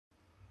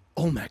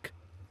Olmec,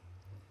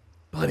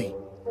 buddy,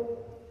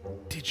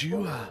 did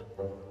you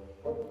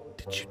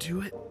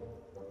do it?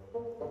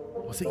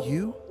 Was it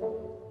you?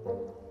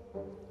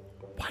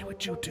 Why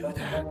would you do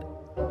that?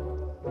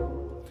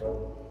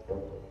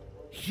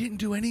 He didn't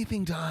do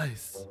anything to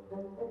us.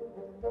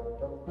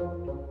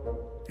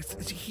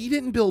 He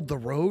didn't build the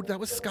road.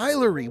 That was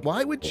Skylery.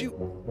 Why would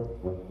you?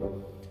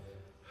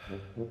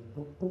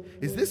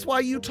 Is this why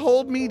you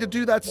told me to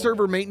do that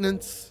server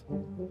maintenance?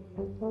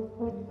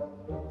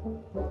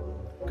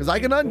 Because I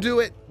can undo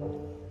it.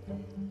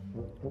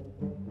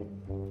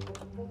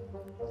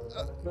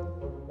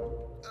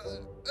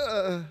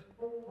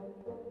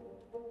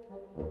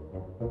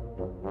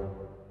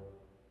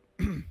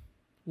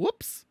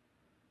 Whoops.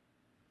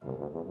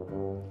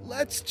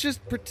 Let's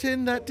just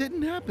pretend that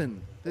didn't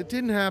happen. That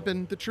didn't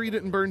happen. The tree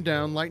didn't burn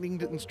down. Lightning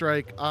didn't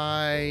strike.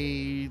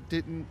 I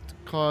didn't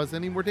cause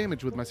any more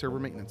damage with my server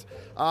maintenance.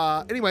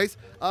 Anyways,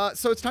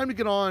 so it's time to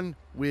get on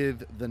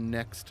with the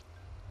next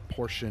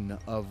portion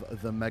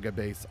of the mega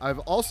base. I've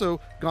also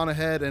gone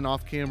ahead and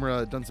off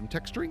camera done some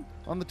texturing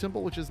on the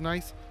temple, which is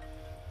nice.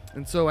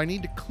 And so I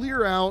need to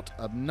clear out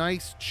a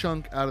nice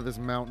chunk out of this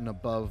mountain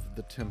above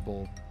the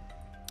temple.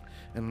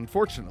 And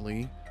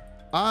unfortunately,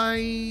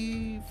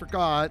 I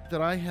forgot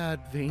that I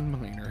had Vein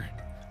Miner.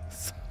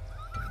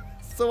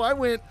 So I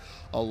went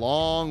a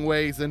long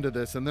ways into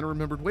this and then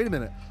remembered, wait a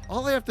minute,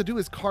 all I have to do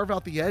is carve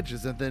out the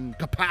edges and then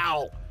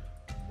kapow,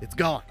 it's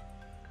gone.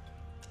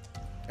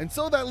 And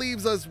so that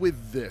leaves us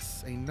with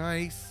this, a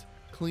nice,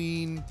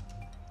 clean...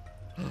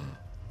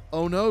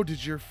 Oh no,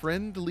 did your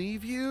friend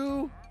leave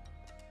you?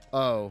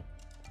 Oh.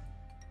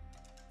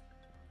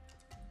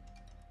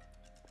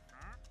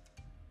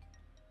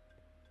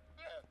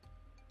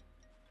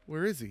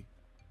 Where is he?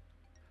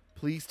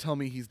 Please tell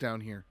me he's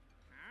down here.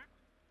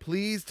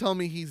 Please tell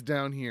me he's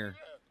down here.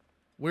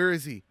 Where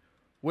is he?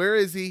 Where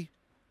is he?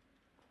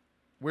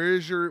 Where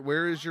is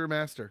your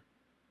master?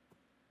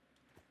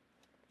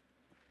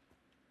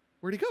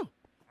 Where'd he go?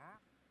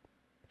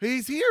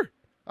 He's here.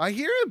 I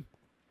hear him.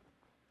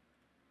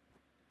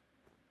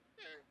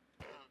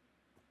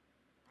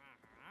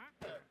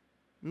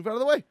 Move out of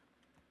the way.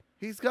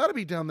 He's got to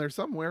be down there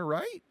somewhere,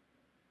 right?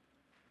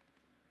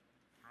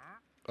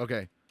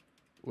 Okay.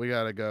 We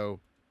got to go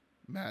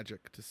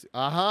magic to see.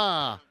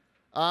 Aha!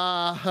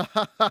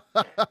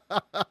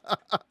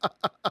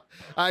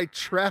 I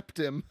trapped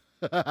him.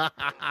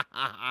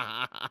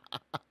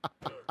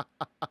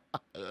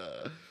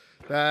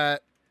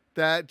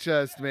 That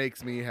just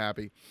makes me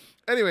happy.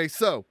 Anyway,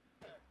 so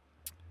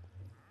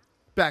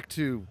back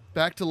to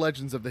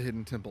Legends of the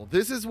Hidden Temple.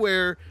 This is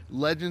where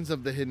Legends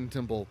of the Hidden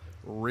Temple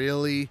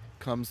really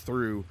comes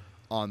through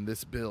on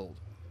this build,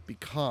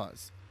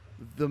 because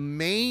the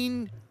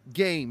main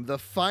game, the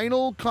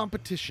final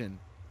competition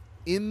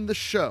in the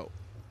show,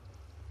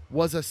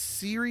 was a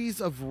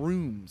series of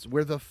rooms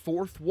where the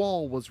fourth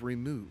wall was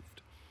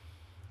removed.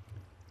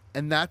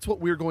 And that's what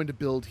we're going to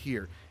build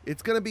here.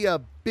 It's going to be a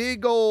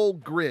big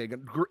old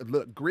grid.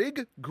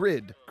 Grid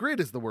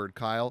is the word,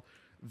 Kyle.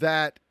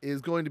 That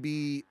is going to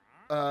be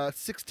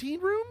 16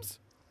 rooms?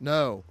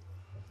 No.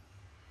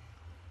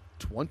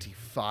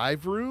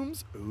 25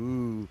 rooms?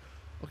 Ooh.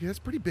 Okay, that's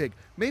pretty big.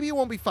 Maybe it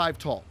won't be 5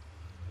 tall.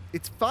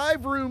 It's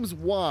 5 rooms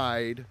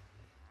wide.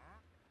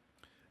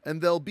 And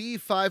they'll be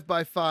 5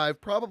 by 5,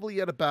 probably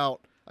at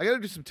about, I got to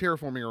do some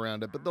terraforming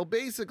around it, but they'll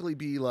basically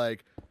be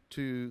like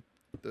 1,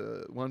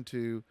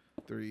 2,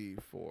 3,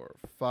 4,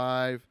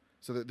 5.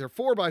 So they're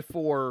 4 by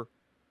 4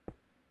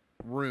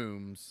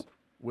 rooms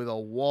with a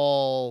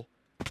wall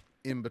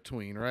in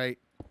between, right?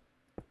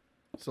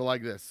 So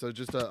like this. So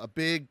just a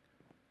big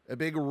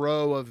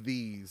row of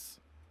these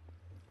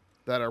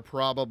that are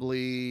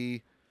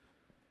probably,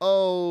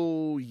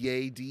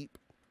 yay deep.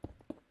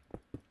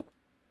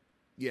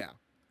 Yeah.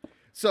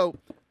 So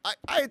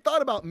I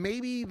thought about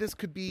maybe this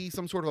could be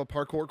some sort of a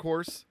parkour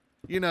course,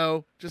 you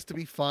know, just to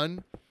be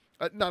fun.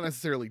 Not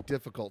necessarily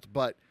difficult,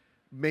 but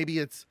maybe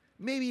it's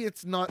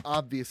not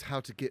obvious how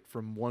to get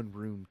from one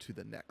room to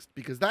the next,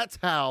 because that's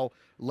how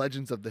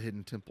Legends of the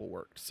Hidden Temple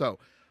worked. So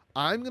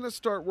I'm going to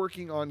start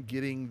working on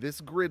getting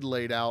this grid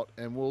laid out,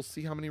 and we'll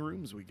see how many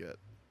rooms we get.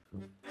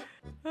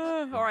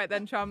 All right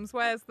then, chums.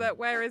 Where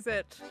is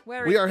it?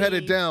 We are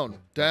headed down.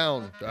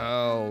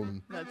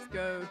 Let's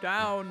go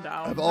down.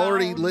 I've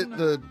already lit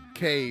the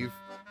cave,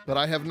 but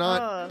I have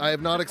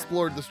not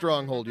explored the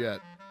stronghold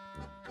yet.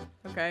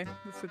 Okay,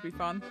 this would be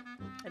fun.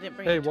 I didn't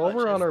bring Hey, any while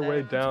we're on our torches,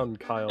 way though. down,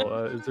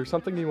 Kyle, is there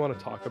something you want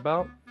to talk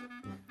about?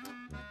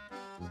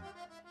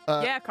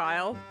 Yeah,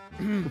 Kyle.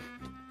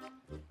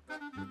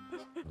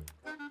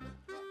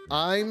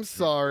 I'm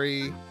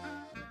sorry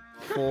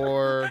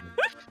for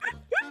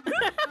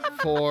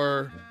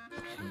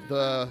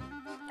the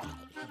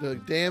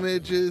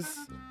damages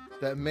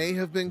that may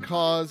have been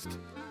caused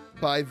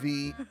by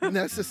the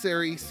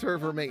necessary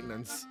server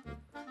maintenance.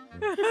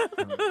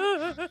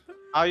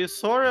 Are you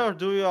sorry or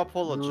do you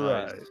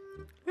apologize?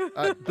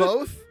 Right.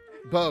 Both.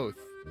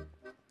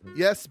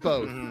 Yes,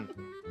 both.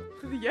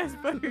 Yes,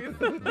 both.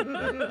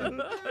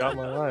 Got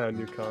my eye on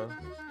you, Kyle.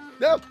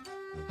 No.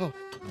 Oh.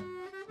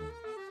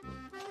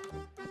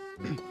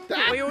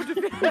 We all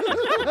defeated.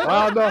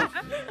 Oh no!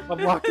 I'm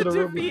locked in a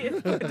room.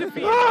 Defeated.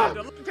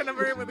 Locked in a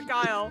room with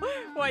Kyle.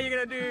 What are you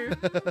gonna do?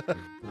 I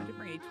didn't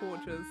bring any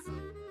torches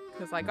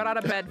because I got out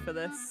of bed for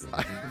this.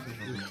 I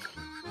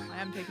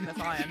am taking this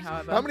iron,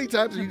 however. How many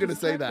times are you gonna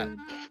say that?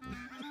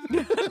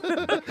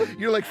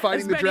 You're like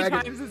fighting the As many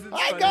dragon. times as it's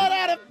I funny. got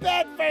out of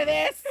bed for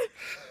this.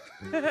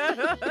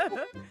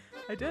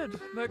 I did.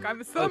 Look,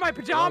 I'm still in my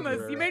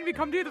pajamas. You made me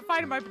come do the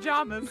fight in my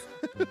pajamas.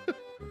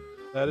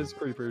 That is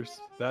creepers.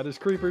 That is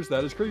creepers.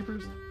 That is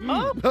creepers.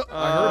 Oh,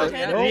 I heard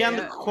it. okay.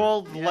 Rian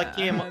called Yeah,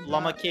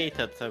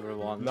 Lamacated,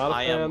 everyone. Not a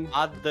I am fan.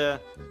 at the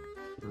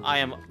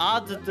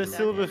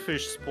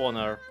silverfish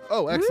spawner.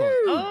 Oh, excellent.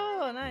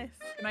 Oh, nice.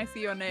 Can I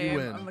see your name?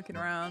 win. I'm looking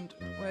around.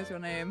 Where's your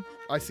name?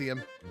 I see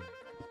him.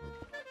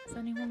 Has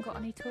anyone got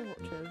any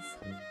torches?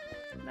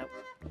 Nope.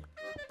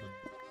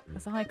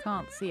 Because I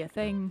can't see a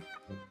thing.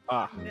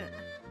 Ah, Yeah.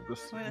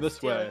 this I'm gonna this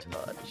steal a way.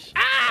 torch.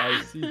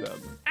 I see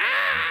them.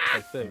 I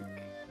think.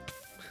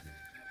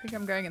 I think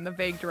I'm going in the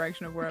vague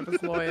direction of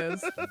wherever's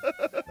lawyers.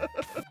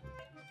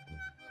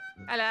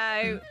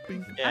 Hello.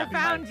 Bink, Yeah. I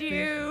found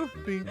you.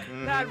 bink.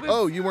 That was,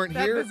 Oh, you weren't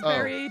that here? was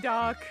very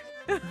dark.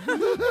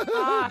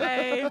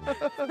 Hi.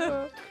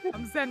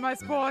 I'm setting my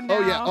spawn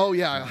now. Oh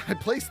yeah. I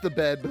placed the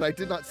bed, but I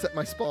did not set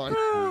my spawn.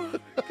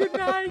 Good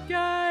night,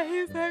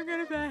 guys. I'm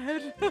going to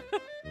bed.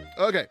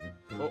 Okay.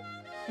 Oh.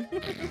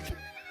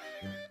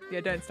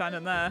 Yeah, don't stand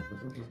in there.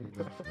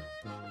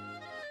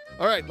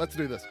 All right, let's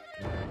do this.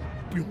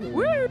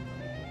 Woo!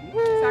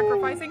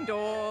 Sacrificing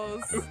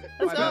doors. Oh,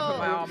 I better put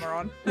my armor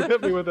on. You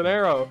hit me with an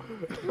arrow.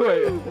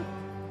 Wait.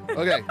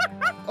 Okay.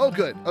 Oh,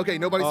 good. Okay,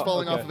 nobody's Oh,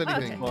 falling off okay. of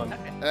anything. Fun.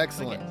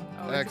 Excellent.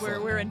 Oh,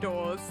 Excellent. we're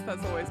indoors.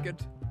 That's always good.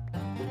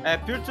 I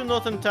appear to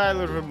not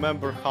entirely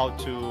remember how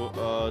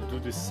to do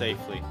this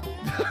safely.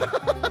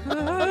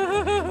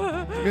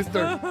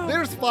 Mister,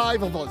 there's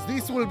 5 of us.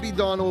 This will be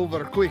done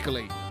over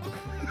quickly.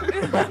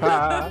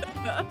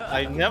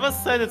 I never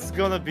said it's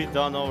gonna be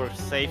done over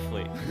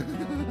safely.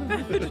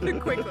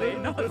 Quickly,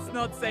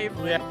 not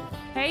safely. Yeah.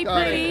 Hey,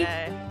 Got it. pretty.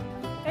 Okay.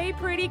 Hey,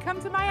 pretty.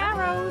 Come to my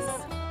arrows.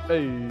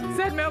 Hey.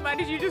 Said Milkman,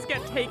 did you just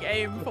get take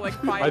aim for like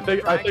 5 I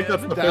think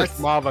that's the That's- first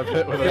mob I've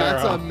hit with an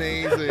That's arrow.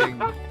 amazing.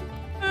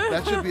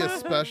 That should be a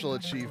special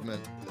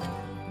achievement.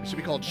 It should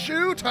be called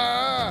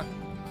Shooter.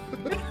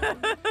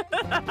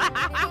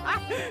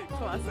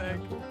 Classic.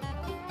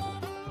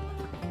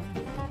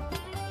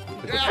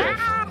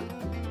 Yeah.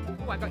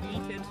 Oh, I got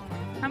yeeted.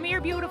 Come here,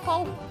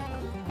 beautiful.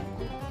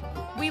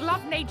 We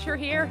love nature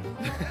here.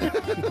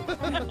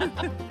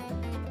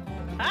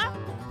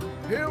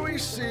 Here we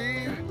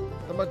see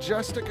the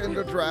majestic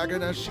Ender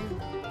Dragon as she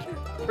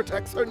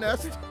protects her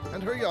nest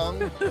and her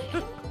young. I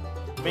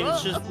mean,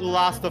 it's just the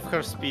last of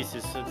her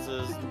species.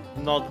 It's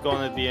not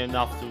gonna be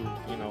enough to,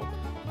 you know.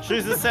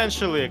 She's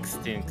essentially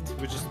extinct.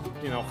 We're just,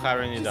 you know,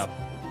 hiring it up.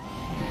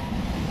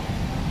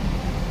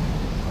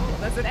 Oh,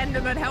 there's an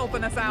Enderman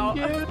helping us out.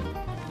 Oh,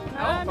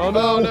 Oh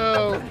no!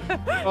 no.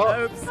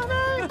 Oh. oops. The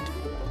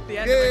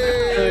Enderman.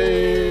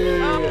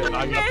 Yay! Oh, I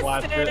got missed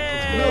blasted. it.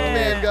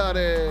 Milkman got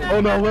it. Oh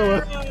no,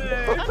 Lilith! Oh.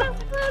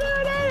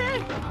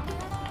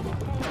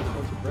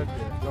 There's a bread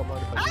here. Don't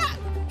mind if I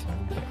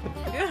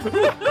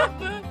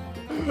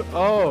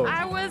Oh!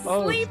 I was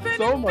Oh, sleeping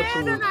so in much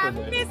bed loot and I for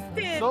me. missed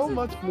it. So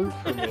much loot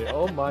for me.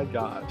 Oh my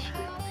gosh.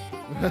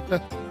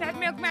 That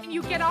Milkman,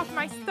 you get off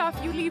my stuff.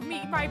 You leave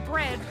me my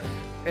bread.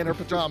 In her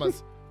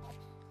pajamas.